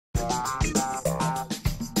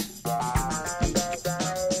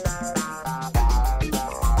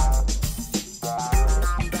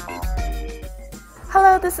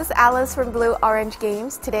this is Alice from Blue Orange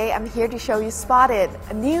Games. Today I'm here to show you Spotted,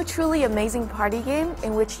 a new truly amazing party game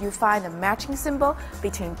in which you find a matching symbol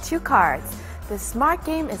between two cards. This smart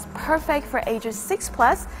game is perfect for ages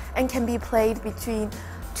 6+ and can be played between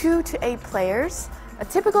 2 to 8 players. A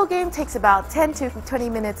typical game takes about 10 to 20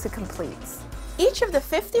 minutes to complete. Each of the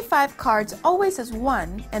 55 cards always has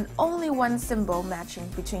one and only one symbol matching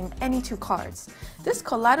between any two cards. This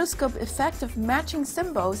kaleidoscope effect of matching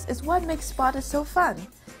symbols is what makes Spotted so fun.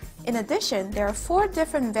 In addition, there are 4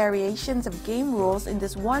 different variations of game rules in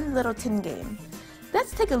this one little tin game.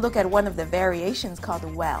 Let's take a look at one of the variations called the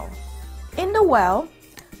well. In the well,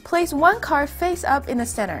 place one card face up in the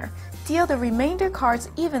center. Deal the remainder cards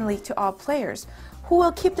evenly to all players, who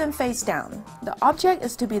will keep them face down. The object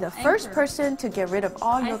is to be the first person to get rid of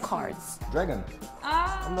all your cards. Dragon.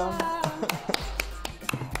 I'm down.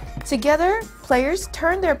 Together, players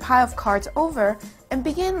turn their pile of cards over and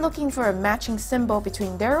begin looking for a matching symbol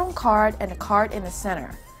between their own card and the card in the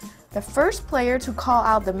center. The first player to call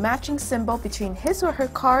out the matching symbol between his or her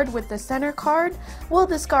card with the center card will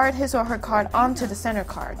discard his or her card onto the center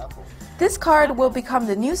card. This card will become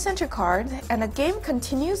the new center card, and the game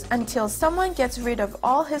continues until someone gets rid of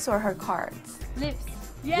all his or her cards. Lips.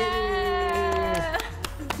 Yeah!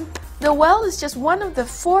 The well is just one of the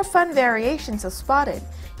 4 fun variations of Spotted.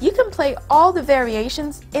 You can play all the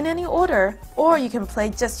variations in any order, or you can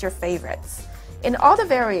play just your favorites. In all the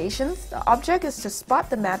variations, the object is to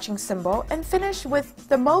spot the matching symbol and finish with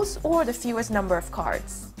the most or the fewest number of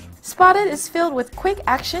cards. Spotted is filled with quick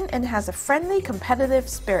action and has a friendly, competitive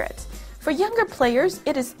spirit. For younger players,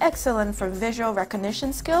 it is excellent for visual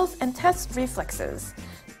recognition skills and test reflexes.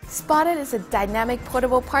 Spotted is a dynamic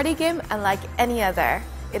portable party game unlike any other.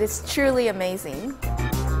 It is truly amazing.